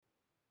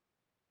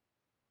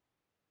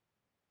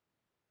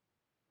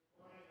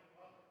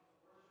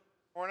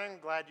Morning,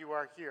 glad you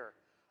are here.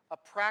 A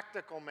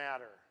practical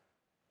matter.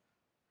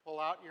 Pull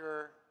out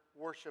your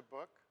worship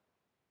book.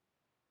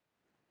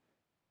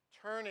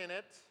 Turn in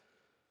it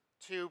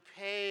to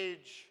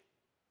page,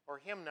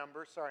 or hymn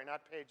number, sorry,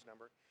 not page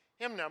number.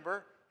 Hymn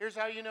number, here's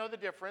how you know the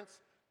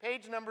difference.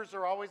 Page numbers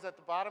are always at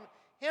the bottom.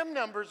 Hymn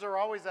numbers are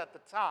always at the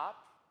top.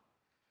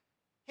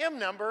 Hymn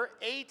number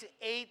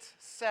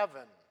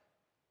 887.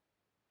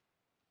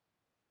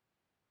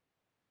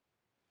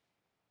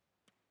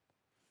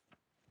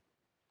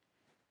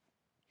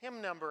 Hymn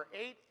number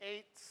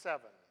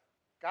 887.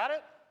 Got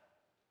it?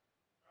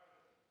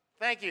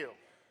 Thank you.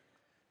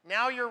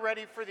 Now you're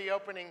ready for the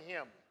opening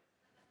hymn.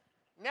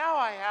 Now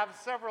I have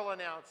several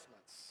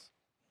announcements.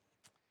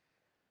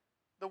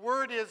 The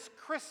word is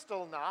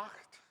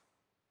Kristallnacht.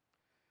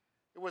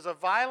 It was a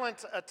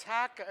violent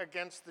attack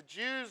against the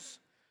Jews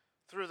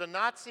through the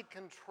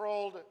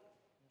Nazi-controlled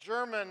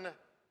German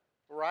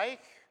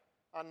Reich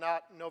on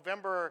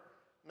November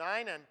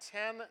 9 and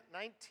 10,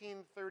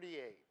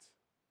 1938.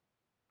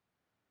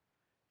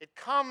 It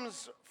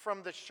comes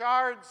from the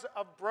shards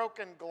of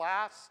broken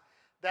glass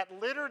that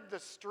littered the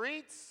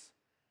streets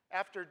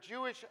after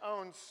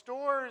Jewish-owned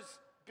stores,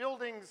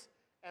 buildings,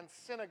 and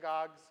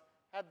synagogues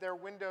had their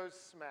windows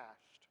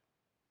smashed.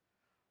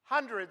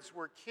 Hundreds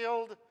were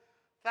killed,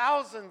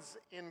 thousands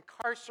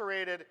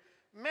incarcerated,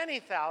 many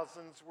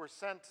thousands were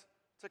sent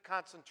to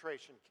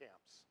concentration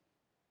camps.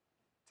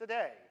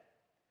 Today,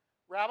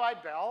 Rabbi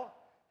Bell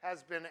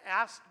has been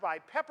asked by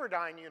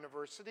Pepperdine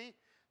University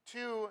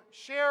to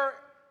share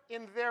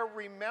in their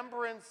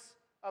remembrance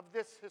of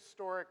this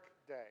historic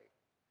day.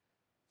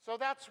 So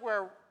that's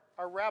where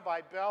our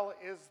Rabbi Bell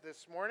is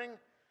this morning.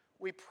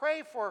 We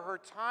pray for her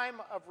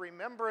time of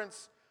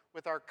remembrance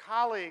with our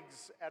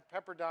colleagues at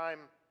Pepperdine,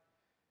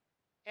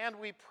 and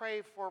we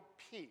pray for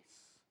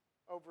peace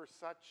over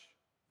such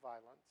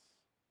violence.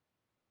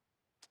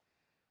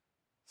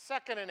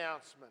 Second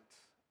announcement,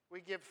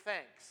 we give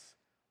thanks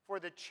for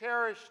the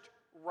cherished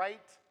right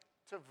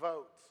to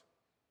vote.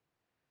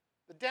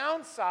 The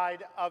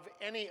downside of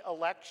any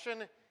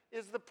election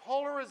is the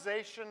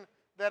polarization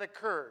that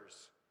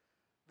occurs.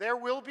 There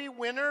will be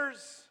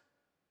winners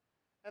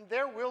and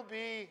there will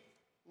be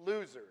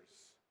losers.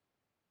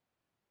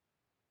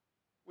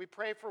 We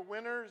pray for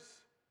winners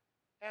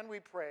and we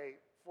pray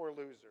for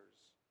losers.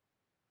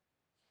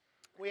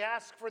 We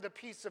ask for the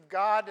peace of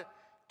God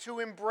to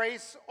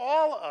embrace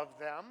all of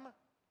them,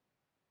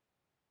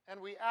 and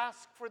we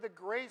ask for the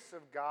grace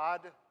of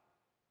God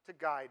to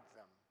guide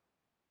them.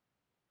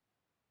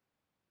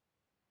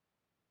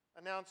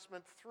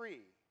 Announcement 3.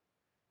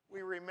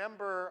 We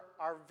remember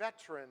our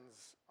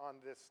veterans on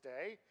this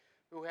day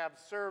who have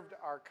served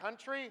our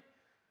country,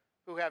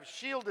 who have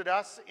shielded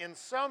us in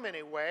so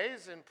many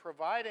ways in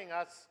providing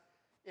us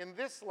in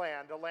this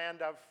land, a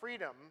land of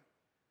freedom,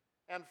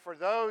 and for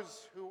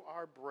those who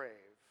are brave.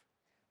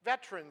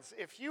 Veterans,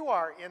 if you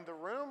are in the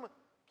room,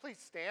 please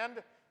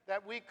stand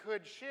that we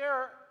could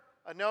share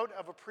a note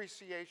of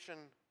appreciation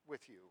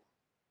with you.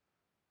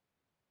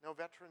 No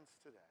veterans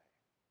today.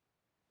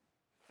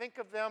 Think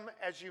of them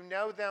as you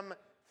know them.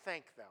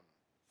 Thank them.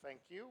 Thank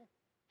you.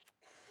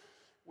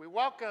 We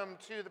welcome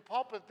to the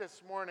pulpit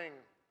this morning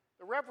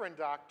the Reverend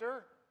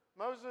Dr.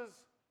 Moses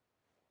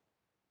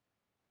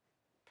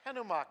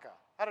Penumaka.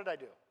 How did I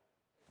do?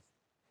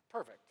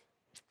 Perfect.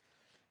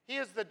 He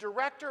is the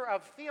Director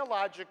of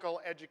Theological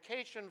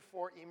Education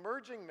for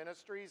Emerging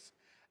Ministries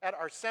at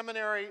our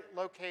seminary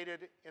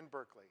located in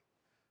Berkeley.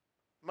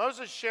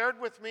 Moses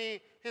shared with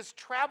me his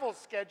travel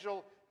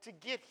schedule to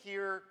get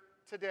here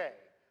today,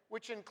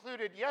 which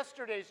included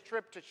yesterday's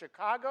trip to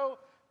Chicago,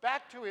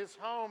 back to his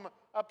home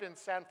up in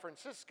San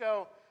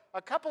Francisco,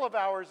 a couple of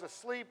hours of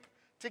sleep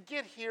to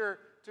get here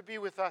to be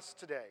with us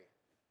today.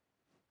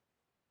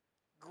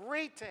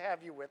 Great to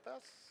have you with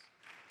us.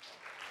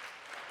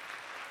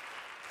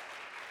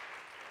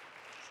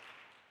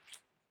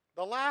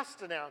 The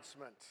last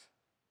announcement,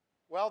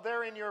 well,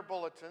 they're in your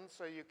bulletin,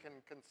 so you can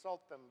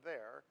consult them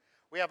there.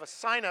 We have a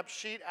sign-up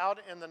sheet out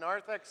in the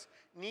narthex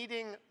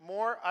needing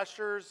more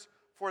ushers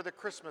for the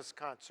Christmas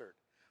concert.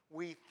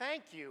 We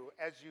thank you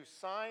as you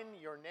sign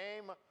your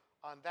name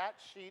on that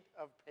sheet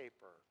of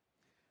paper.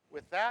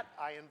 With that,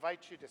 I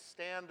invite you to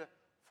stand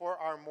for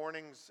our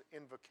morning's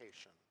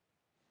invocation.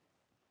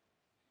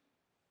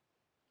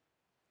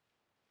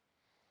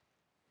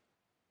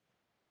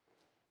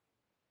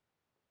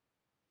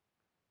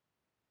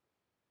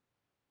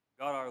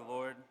 God our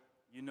Lord,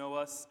 you know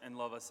us and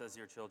love us as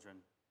your children.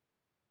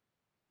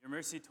 Your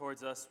mercy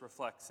towards us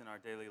reflects in our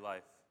daily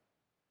life.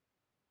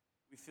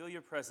 We feel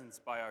your presence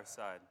by our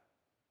side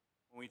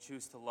when we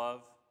choose to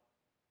love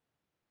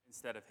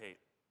instead of hate.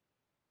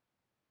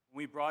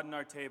 When we broaden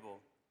our table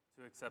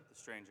to accept the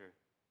stranger.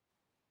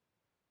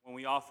 When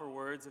we offer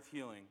words of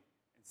healing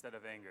instead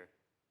of anger.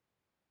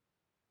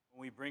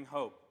 When we bring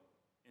hope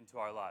into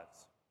our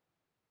lives.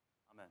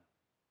 Amen.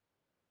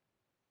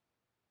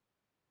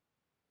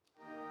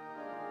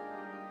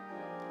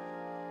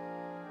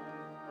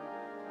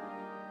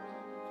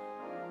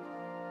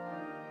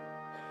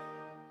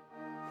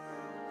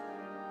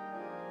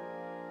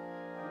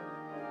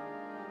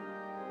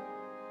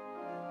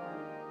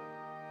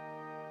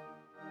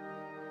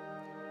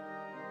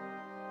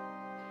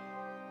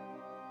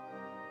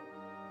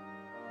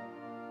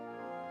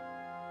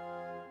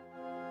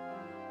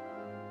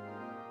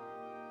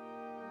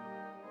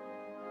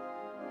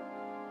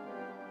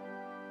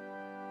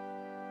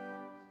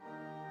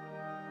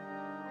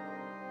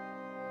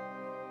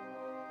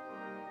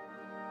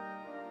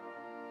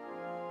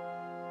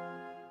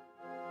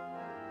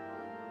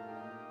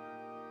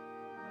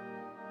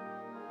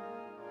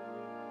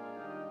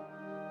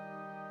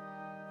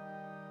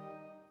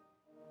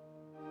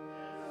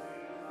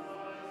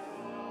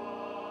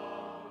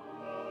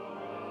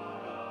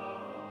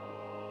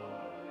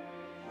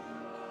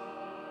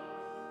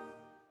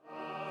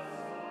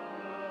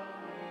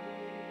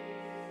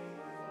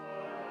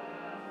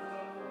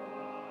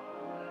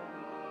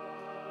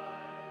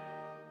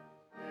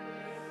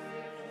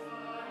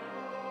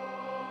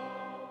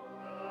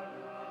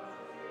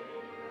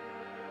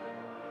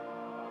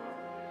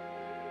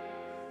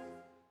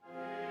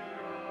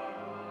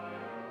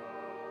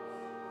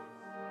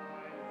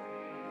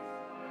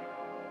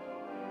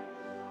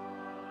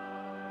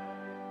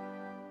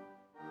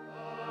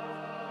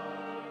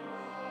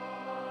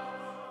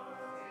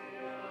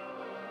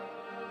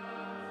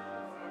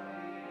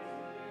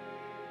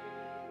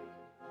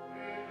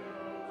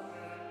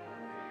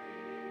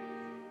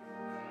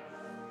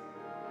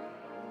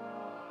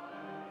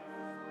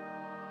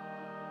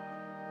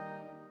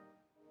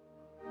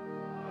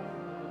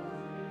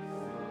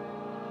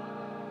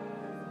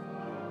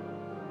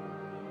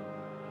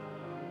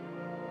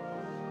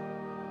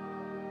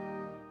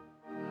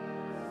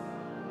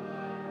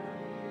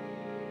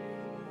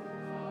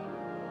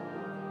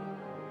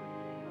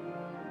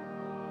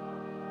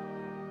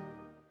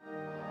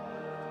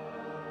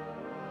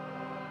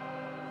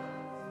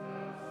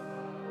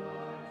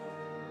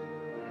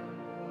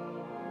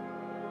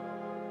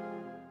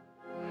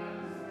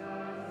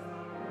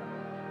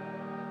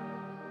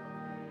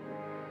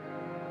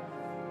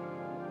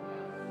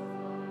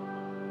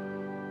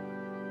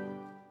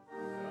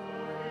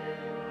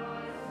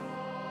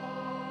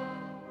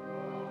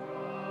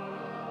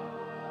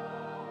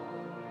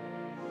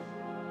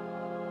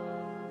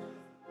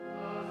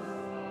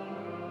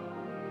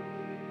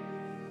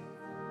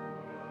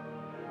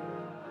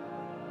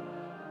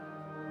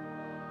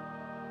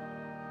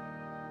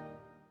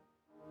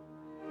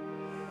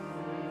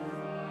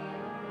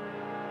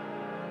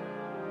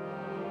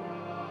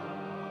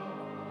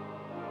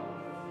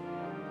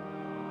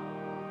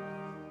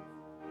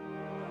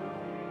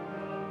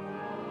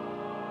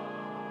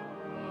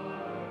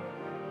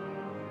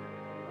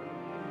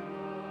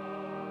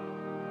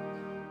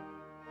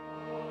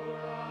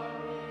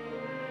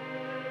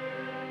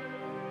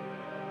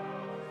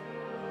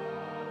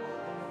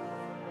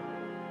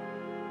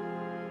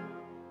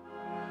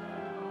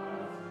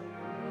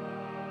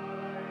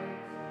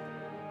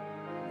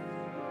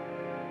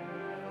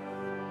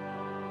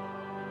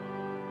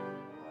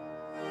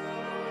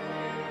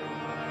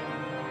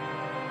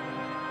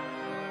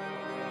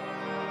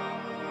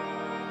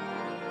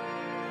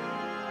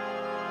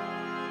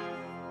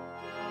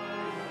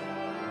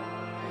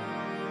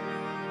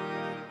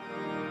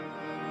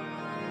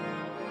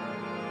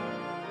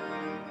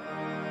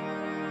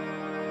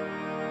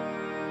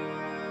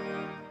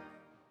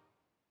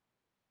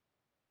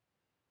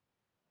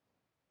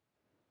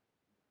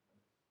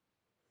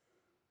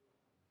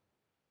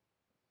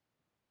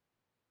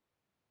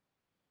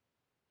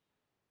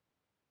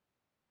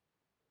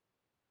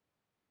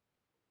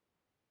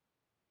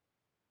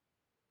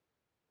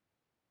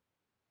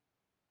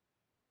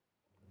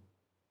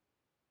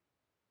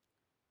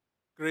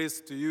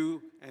 Grace to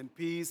you and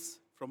peace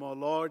from our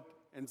Lord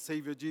and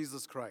Savior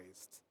Jesus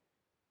Christ.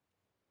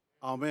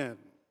 Amen.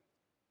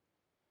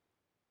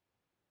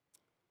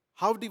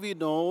 How do we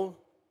know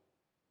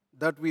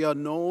that we are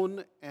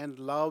known and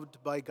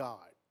loved by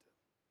God?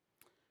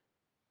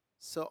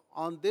 So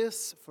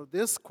for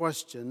this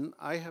question,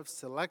 I have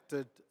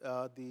selected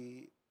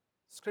the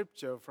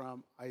scripture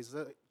from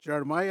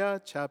Jeremiah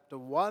chapter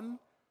 1,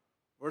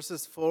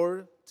 verses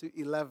 4 to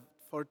 11,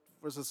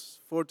 verses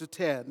 4 to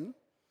 10.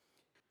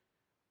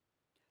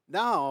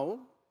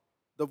 Now,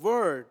 the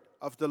word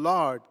of the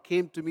Lord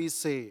came to me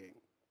saying,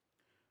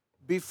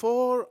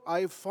 before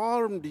I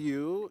formed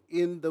you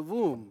in the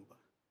womb,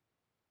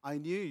 I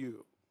knew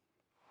you.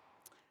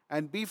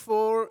 And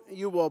before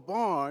you were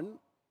born,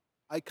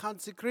 I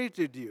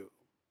consecrated you.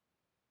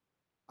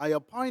 I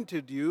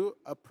appointed you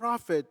a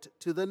prophet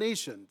to the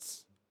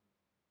nations.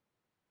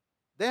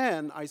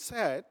 Then I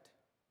said,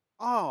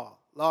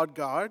 Lord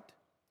God,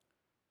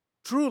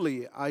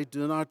 truly I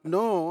do not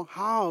know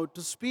how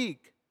to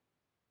speak,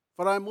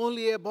 for I'm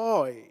only a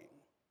boy.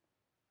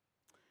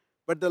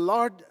 But the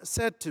Lord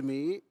said to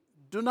me,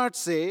 do not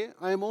say,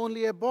 I am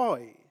only a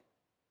boy,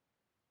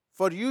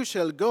 for you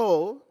shall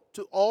go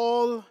to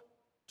all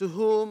to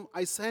whom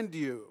I send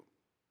you,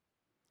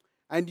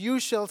 and you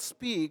shall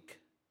speak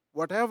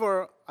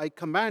whatever I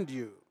command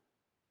you.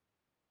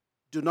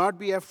 Do not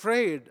be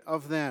afraid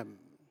of them,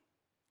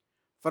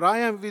 for I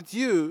am with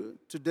you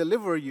to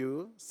deliver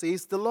you,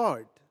 says the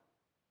Lord.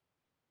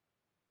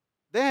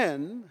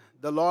 Then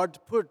the Lord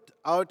put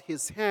out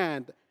his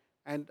hand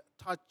and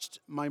touched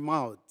my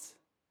mouth.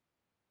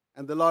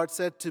 And the Lord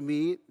said to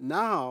me,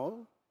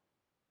 now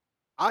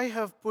I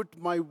have put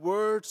my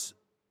words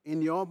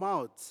in your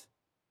mouth.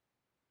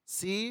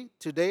 See,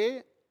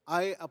 today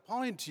I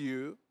appoint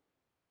you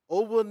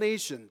over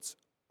nations,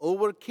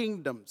 over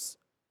kingdoms,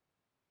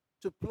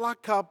 to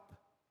pluck up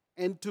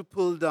and to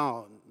pull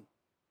down,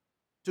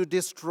 to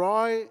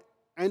destroy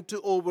and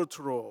to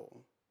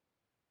overthrow,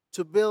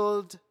 to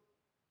build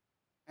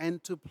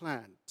and to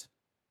plant.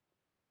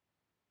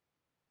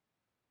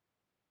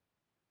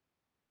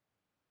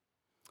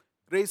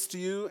 Grace to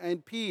you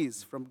and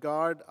peace from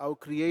God, our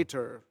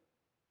Creator,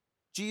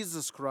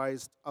 Jesus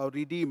Christ, our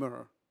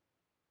Redeemer,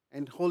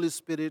 and Holy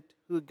Spirit,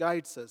 who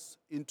guides us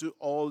into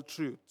all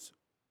truth.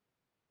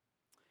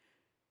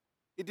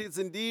 It is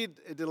indeed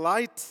a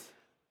delight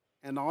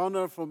and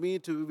honor for me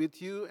to be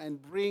with you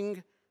and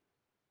bring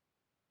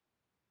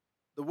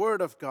the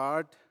Word of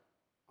God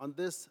on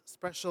this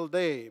special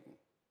day.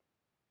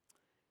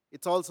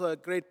 It's also a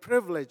great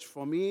privilege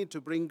for me to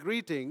bring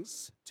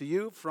greetings to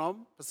you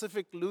from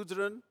Pacific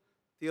Lutheran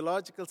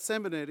Theological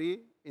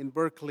Seminary in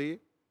Berkeley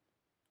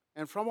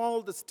and from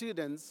all the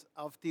students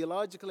of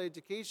theological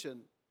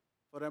education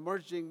for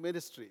emerging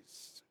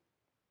ministries.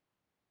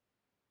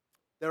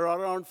 There are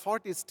around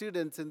 40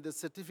 students in this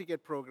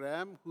certificate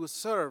program who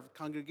serve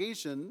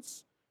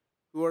congregations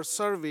who are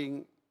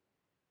serving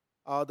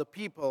the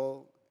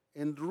people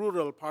in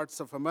rural parts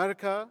of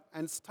America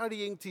and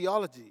studying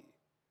theology,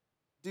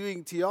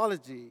 doing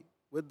theology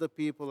with the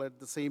people at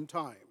the same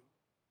time.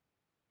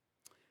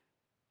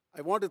 I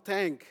want to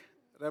thank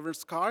Reverend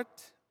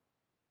Scott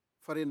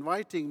for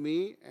inviting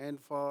me, and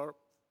I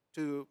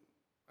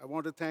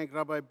want to thank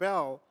Rabbi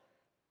Bell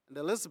and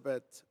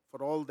Elizabeth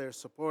for all their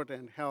support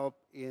and help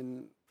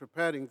in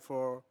preparing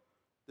for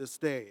this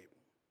day.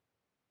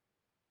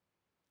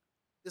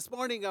 This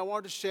morning, I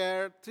want to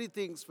share three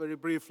things very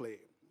briefly.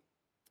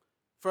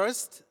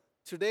 First,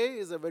 today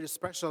is a very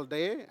special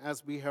day,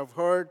 as we have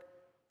heard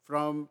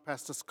from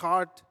Pastor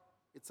Scott.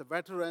 It's a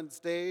Veterans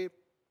Day.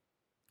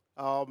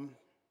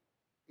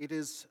 It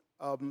is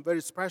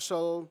very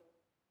special,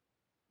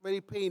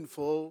 very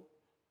painful,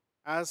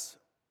 as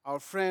our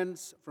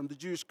friends from the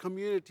Jewish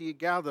community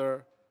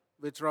gather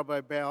with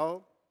Rabbi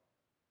Bell.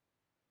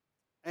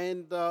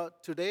 And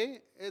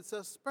today, it's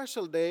a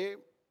special day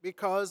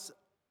because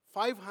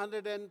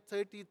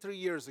 533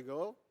 years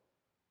ago,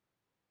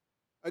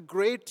 a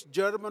great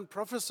German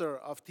professor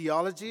of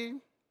theology,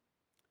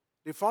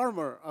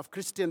 reformer of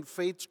Christian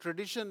faith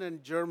tradition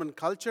and German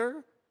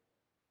culture,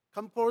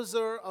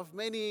 composer of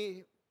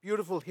many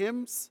beautiful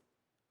hymns,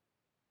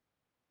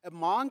 a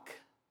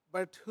monk,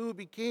 but who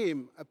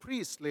became a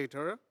priest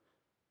later,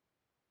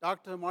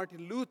 Dr.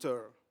 Martin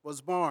Luther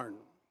was born.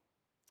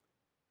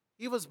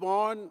 He was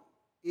born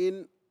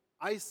in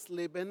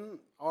Eisleben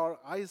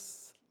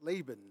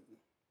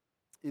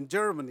in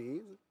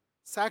Germany,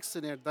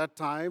 Saxony at that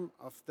time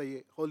of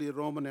the Holy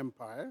Roman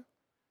Empire.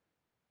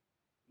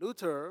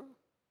 Luther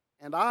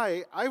and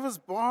I was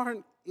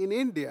born in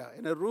India,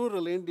 in a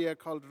rural India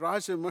called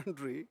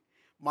Rajahmundry,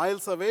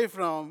 miles away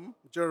from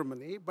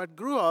Germany, but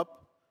grew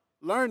up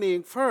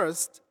learning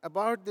first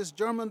about this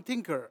German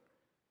thinker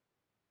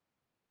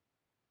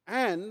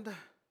and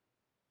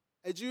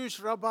a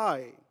Jewish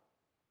rabbi,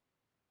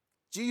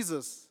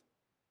 Jesus.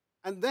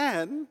 And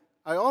then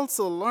I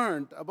also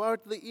learned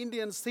about the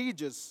Indian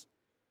sages,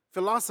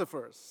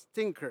 philosophers,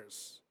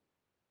 thinkers.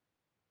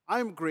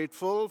 I'm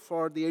grateful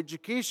for the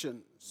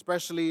education,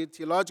 especially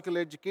theological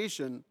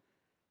education,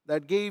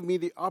 that gave me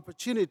the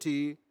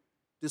opportunity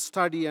to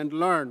study and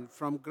learn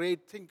from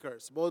great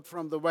thinkers, both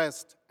from the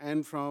West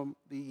and from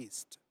the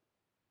East.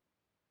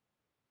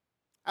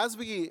 As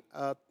we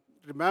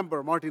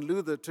remember Martin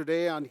Luther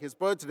today on his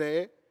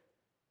birthday,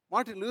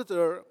 Martin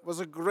Luther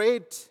was a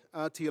great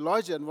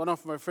theologian, one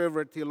of my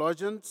favorite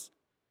theologians.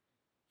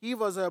 He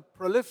was a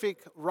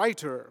prolific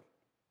writer.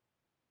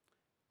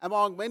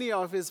 Among many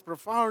of his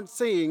profound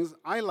sayings,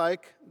 I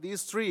like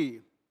these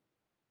three.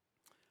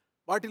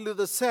 Martin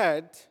Luther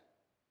said,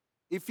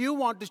 if you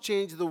want to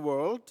change the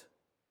world,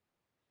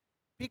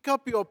 pick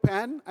up your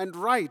pen and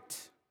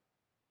write.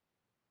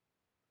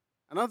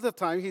 Another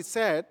time he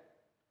said,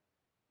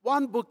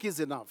 one book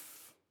is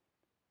enough,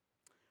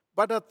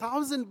 but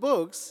 1,000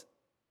 books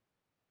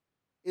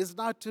is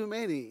not too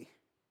many.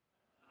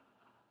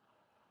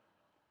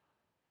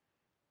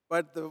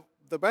 But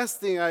the best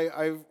thing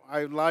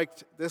I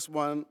liked this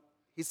one,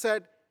 he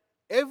said,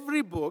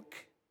 every book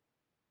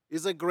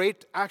is a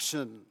great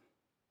action,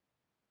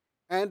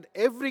 and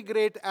every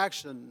great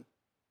action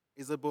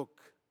is a book.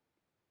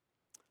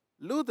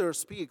 Luther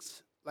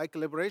speaks like a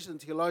liberation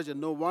theologian.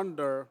 No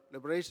wonder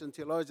liberation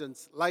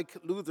theologians like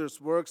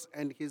Luther's works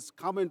and his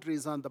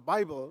commentaries on the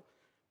Bible,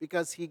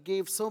 because he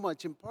gave so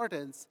much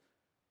importance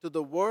to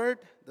the Word,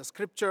 the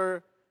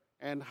Scripture,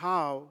 and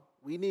how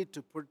we need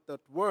to put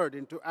that Word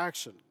into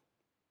action.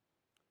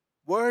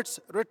 Words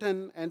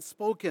written and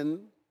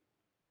spoken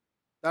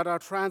that are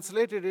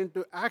translated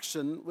into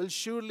action will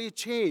surely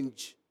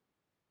change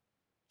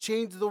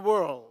the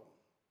world,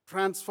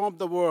 transform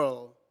the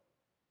world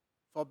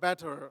for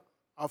better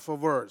or for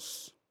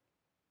worse.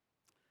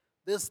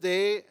 This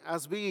day,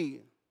 as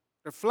we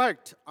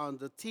reflect on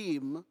the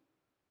theme,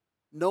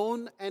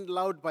 known and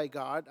loved by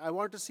God, I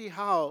want to see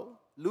how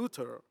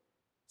Luther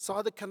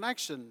saw the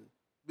connection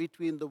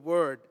between the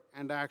word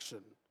and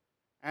action.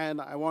 And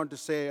I want to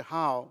say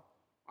how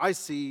I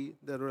see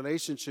the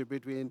relationship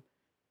between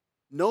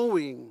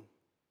knowing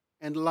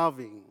and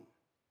loving,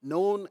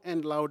 known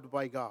and loved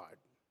by God.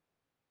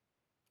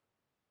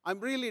 I'm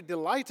really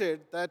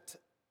delighted that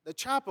the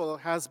chapel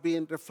has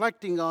been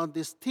reflecting on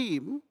this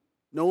theme,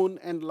 known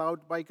and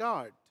loved by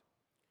God.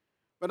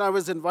 When I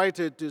was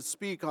invited to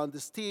speak on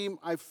this theme,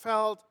 I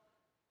felt,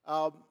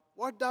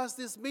 what does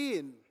this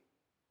mean?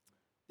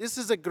 This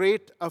is a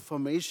great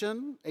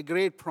affirmation, a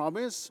great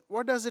promise.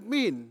 What does it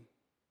mean?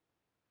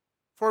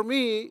 For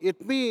me,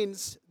 it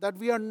means that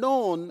we are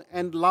known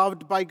and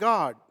loved by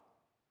God.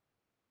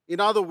 In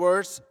other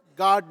words,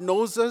 God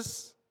knows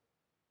us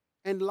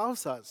and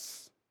loves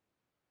us.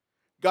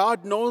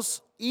 God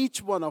knows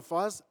each one of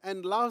us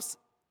and loves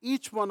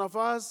each one of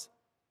us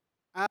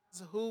as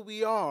who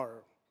we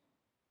are.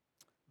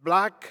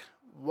 Black,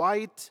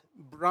 white,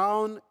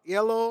 brown,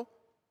 yellow,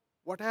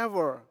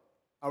 whatever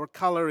our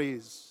color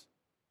is.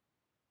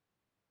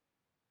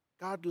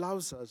 God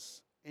loves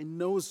us and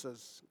knows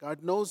us.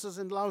 God knows us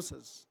and loves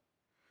us.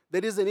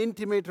 There is an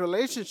intimate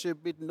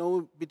relationship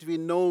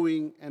between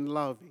knowing and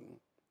loving.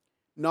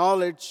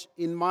 Knowledge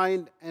in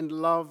mind and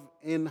love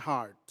in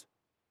heart.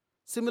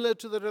 Similar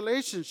to the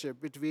relationship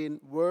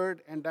between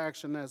word and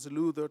action as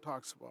Luther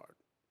talks about.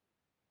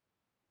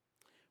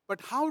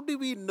 But how do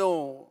we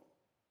know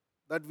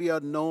that we are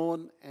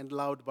known and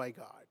loved by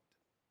God?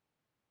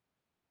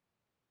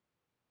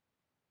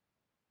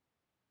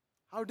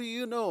 How do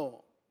you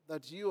know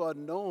that you are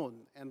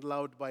known and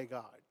loved by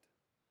God?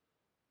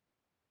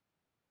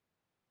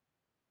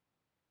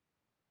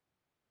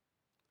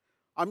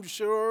 I'm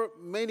sure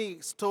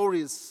many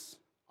stories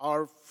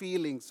or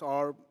feelings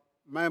or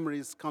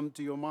memories come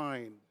to your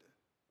mind.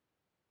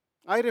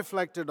 I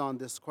reflected on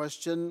this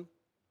question.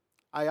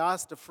 I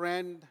asked a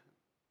friend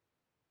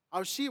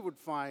how she would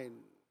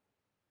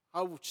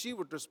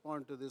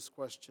respond to this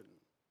question.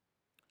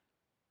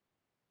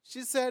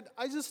 She said,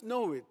 I just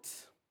know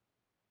it.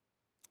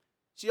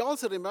 She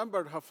also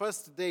remembered her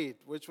first date,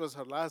 which was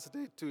her last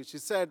date too. She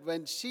said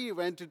when she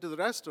went into the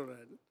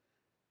restaurant,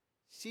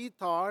 she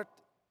thought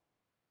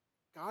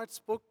God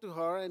spoke to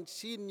her and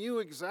she knew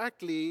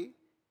exactly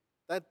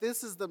that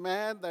this is the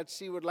man that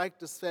she would like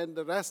to spend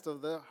the rest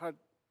of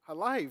her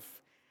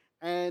life.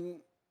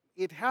 And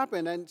it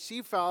happened, and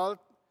she felt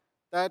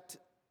that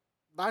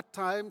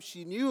time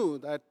she knew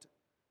that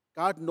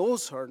God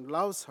knows her and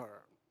loves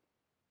her.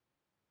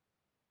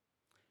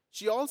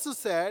 She also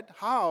said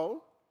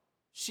how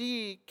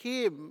she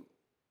came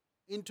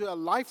into a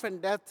life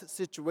and death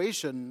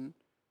situation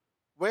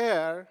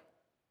where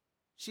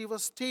she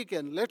was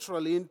taken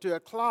literally into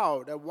a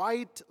cloud, a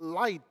white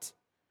light,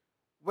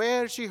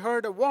 where she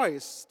heard a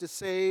voice to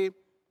say,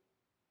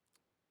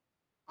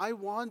 I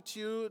want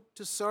you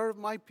to serve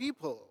my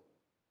people.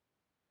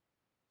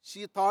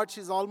 She thought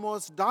she's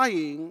almost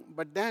dying,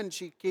 but then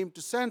she came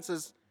to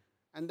senses,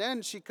 and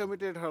then she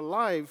committed her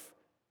life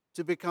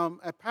to become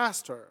a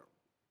pastor.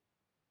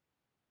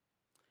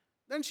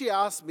 Then she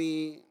asked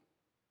me,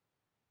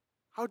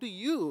 how do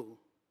you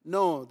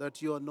know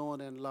that you are known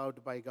and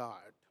loved by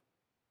God?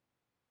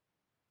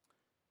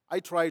 I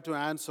try to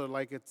answer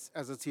like it's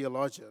as a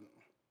theologian.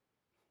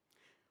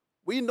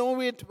 We know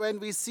it when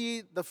we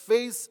see the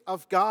face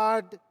of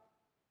God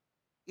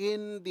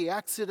in the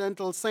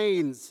accidental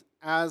saints,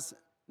 as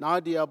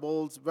Nadia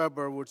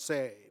Bolz-Weber would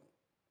say.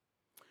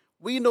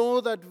 We know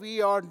that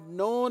we are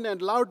known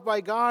and loved by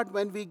God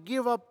when we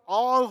give up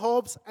all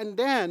hopes and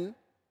then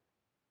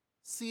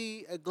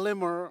see a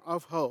glimmer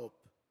of hope.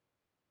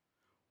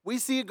 We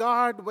see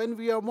God when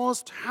we are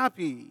most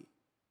happy,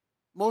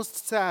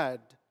 most sad,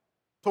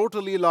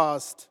 totally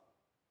lost,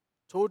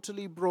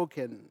 totally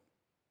broken,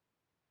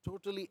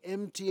 totally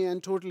empty,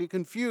 and totally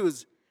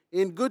confused.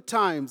 In good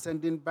times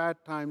and in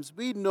bad times,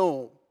 we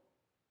know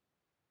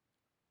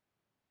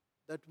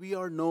that we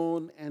are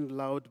known and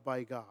loved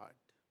by God.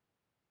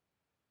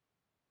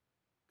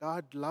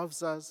 God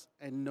loves us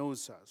and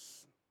knows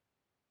us.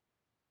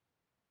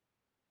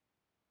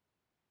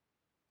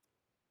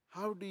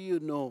 How do you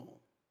know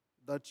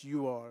that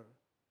you are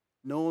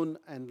known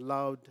and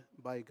loved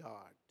by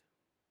God?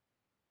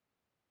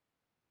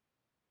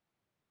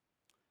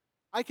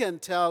 I can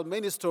tell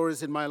many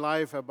stories in my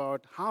life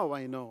about how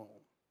I know.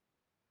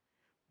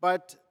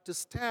 But to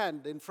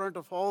stand in front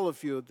of all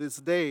of you this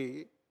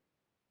day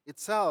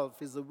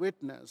itself is a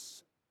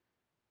witness.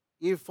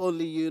 If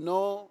only you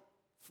know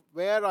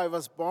where I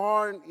was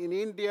born in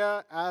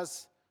India,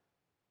 as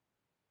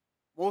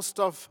most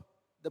of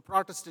the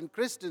Protestant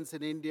Christians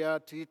in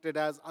India treated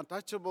as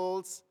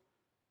untouchables,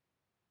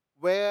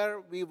 where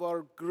we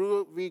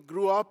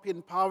grew up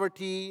in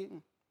poverty,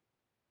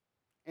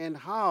 and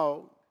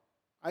how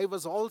I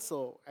was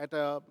also at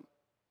a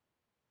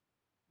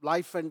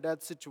life and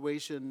death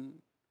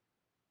situation.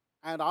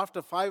 And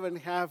after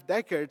 5.5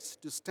 decades,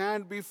 to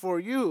stand before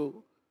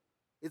you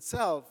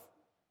itself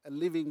a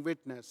living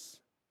witness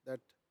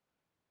that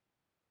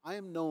I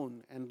am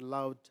known and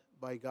loved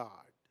by God.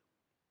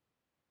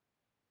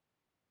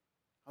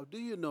 How do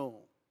you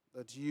know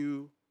that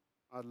you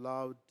are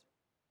loved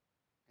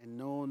and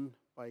known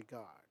by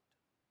God?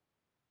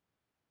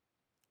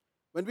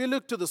 When we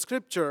look to the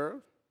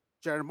scripture,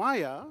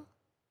 Jeremiah,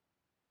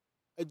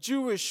 a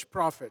Jewish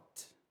prophet,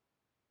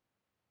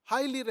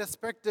 highly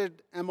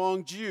respected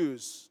among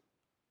Jews,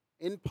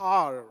 in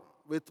par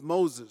with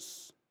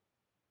Moses,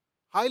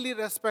 highly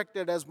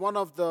respected as one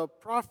of the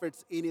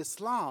prophets in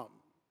Islam,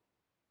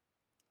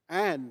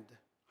 and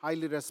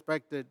highly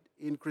respected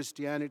in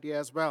Christianity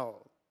as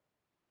well.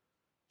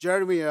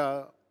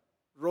 Jeremiah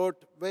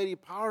wrote very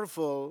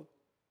powerful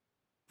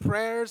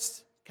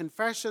prayers,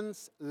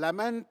 confessions,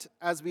 lament,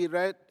 as we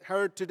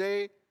heard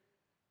today,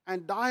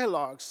 and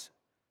dialogues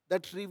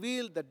that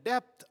reveal the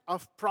depth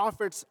of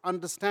prophets'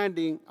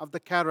 understanding of the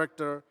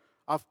character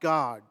of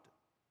God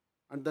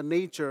and the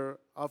nature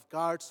of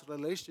God's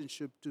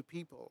relationship to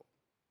people.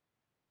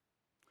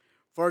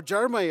 For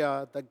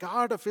Jeremiah, the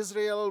God of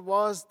Israel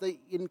was the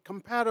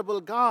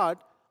incomparable God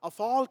of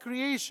all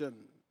creation,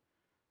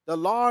 the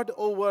Lord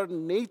over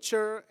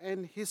nature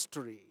and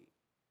history.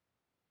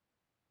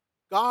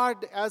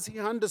 God, as he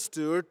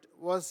understood,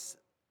 was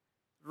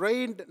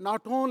reigned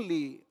not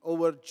only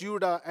over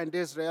Judah and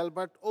Israel,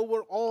 but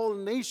over all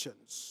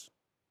nations.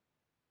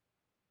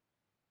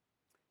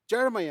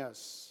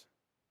 Jeremiah's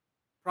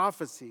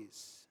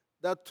prophecies,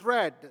 the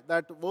thread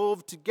that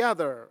wove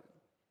together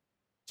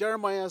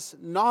Jeremiah's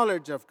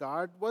knowledge of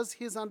God, was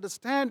his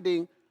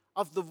understanding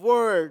of the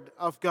Word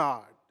of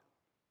God.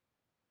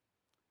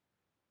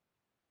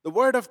 The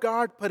Word of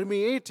God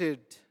permeated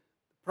the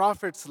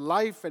prophet's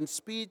life and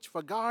speech,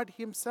 for God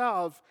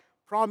himself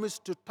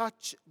promised to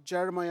touch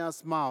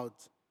Jeremiah's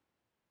mouth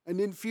and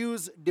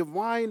infuse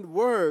divine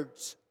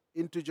words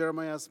into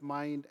Jeremiah's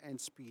mind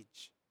and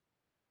speech.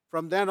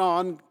 From then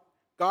on,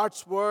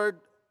 God's words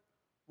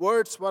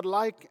were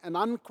like an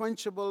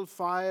unquenchable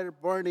fire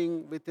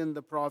burning within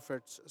the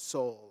prophet's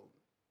soul.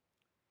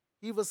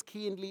 He was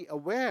keenly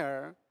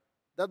aware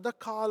that the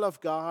call of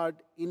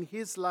God in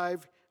his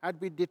life had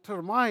been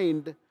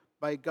determined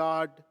by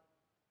God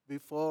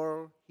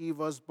before he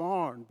was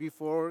born,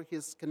 before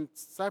his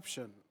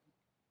conception.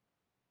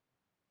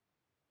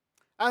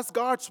 As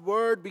God's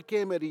word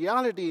became a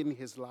reality in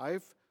his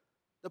life,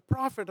 the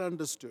prophet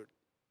understood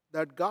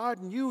that God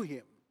knew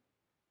him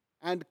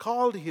and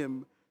called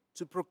him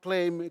to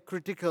proclaim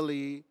critical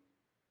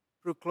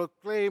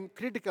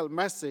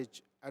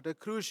message at a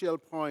crucial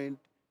point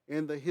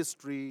in the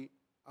history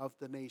of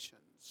the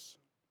nations.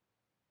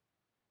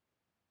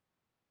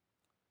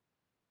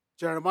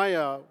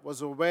 Jeremiah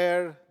was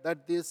aware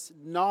that this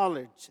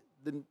knowledge,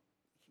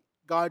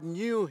 God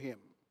knew him,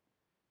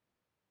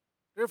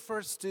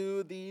 refers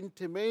to the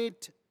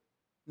intimate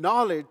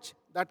knowledge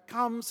that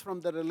comes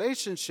from the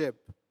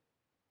relationship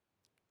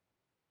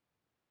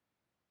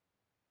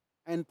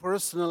and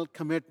personal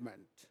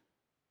commitment.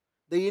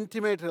 The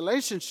intimate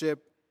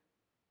relationship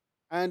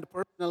and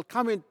personal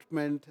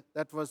commitment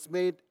that was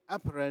made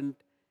apparent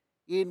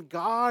in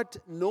God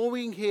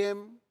knowing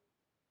him,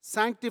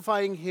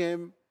 sanctifying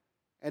him,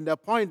 and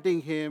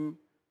appointing him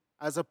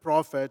as a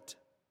prophet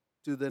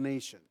to the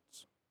nations.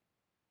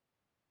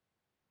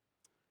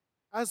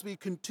 As we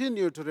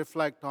continue to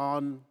reflect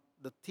on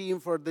the theme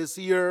for this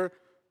year,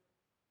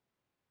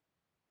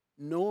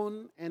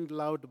 known and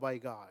loved by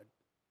God,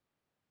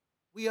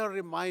 we are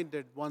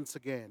reminded once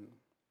again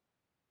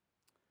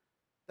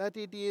that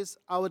it is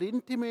our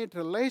intimate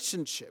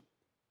relationship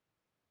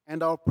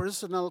and our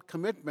personal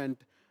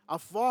commitment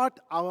of what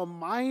our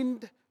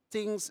mind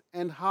thinks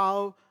and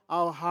how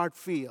our heart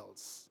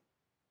feels.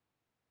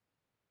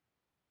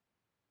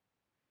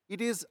 It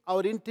is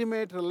our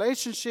intimate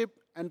relationship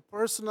and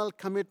personal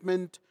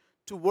commitment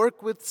to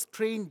work with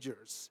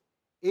strangers,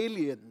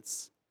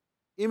 aliens,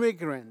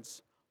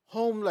 immigrants,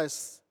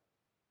 homeless,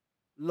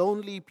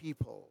 lonely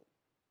people.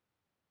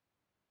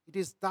 It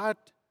is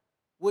that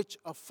which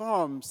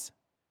affirms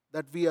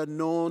that we are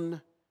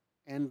known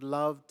and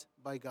loved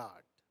by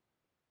God.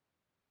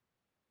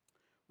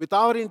 With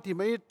our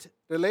intimate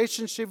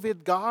relationship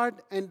with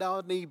God and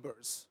our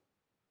neighbors,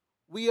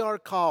 we are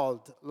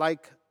called,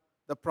 like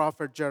the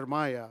prophet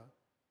Jeremiah,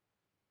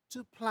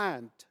 to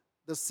plant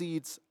the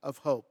seeds of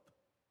hope,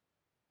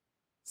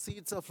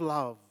 seeds of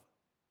love,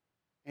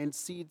 and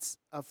seeds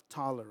of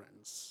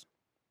tolerance.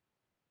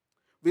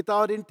 With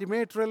our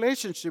intimate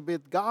relationship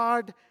with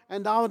God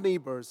and our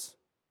neighbors,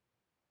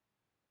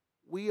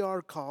 we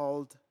are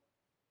called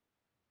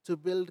to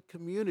build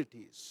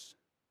communities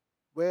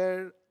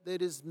where there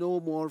is no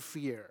more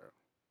fear,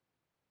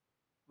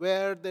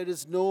 where there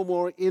is no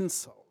more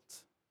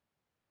insult,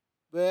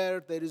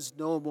 where there is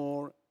no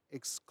more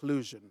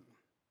exclusion.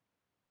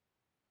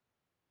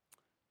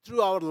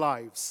 Through our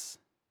lives,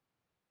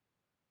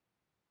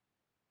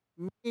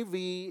 may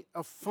we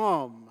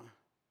affirm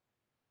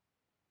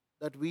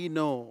that we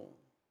know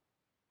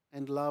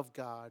and love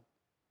God,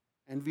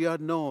 and we are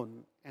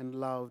known and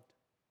loved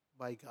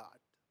by God.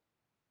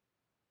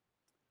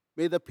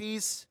 May the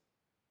peace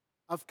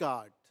of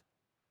God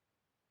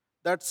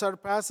that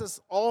surpasses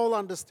all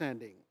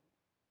understanding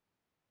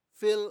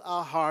fill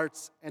our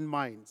hearts and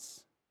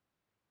minds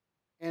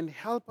and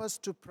help us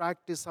to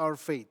practice our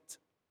faith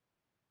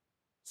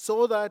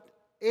so that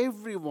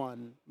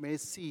everyone may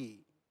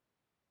see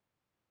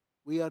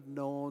we are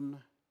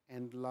known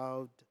and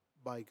loved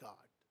by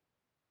God.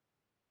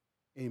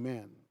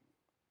 Amen.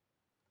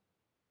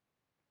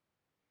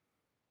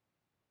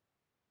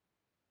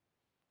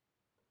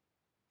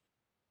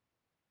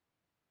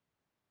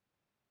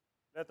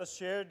 Let us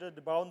share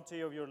the bounty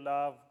of your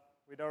love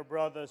with our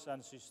brothers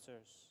and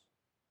sisters.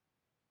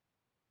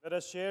 Let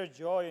us share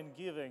joy in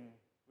giving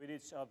with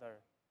each other.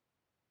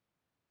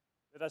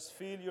 Let us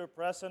feel your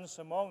presence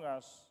among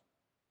us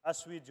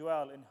as we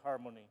dwell in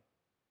harmony.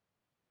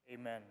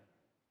 Amen.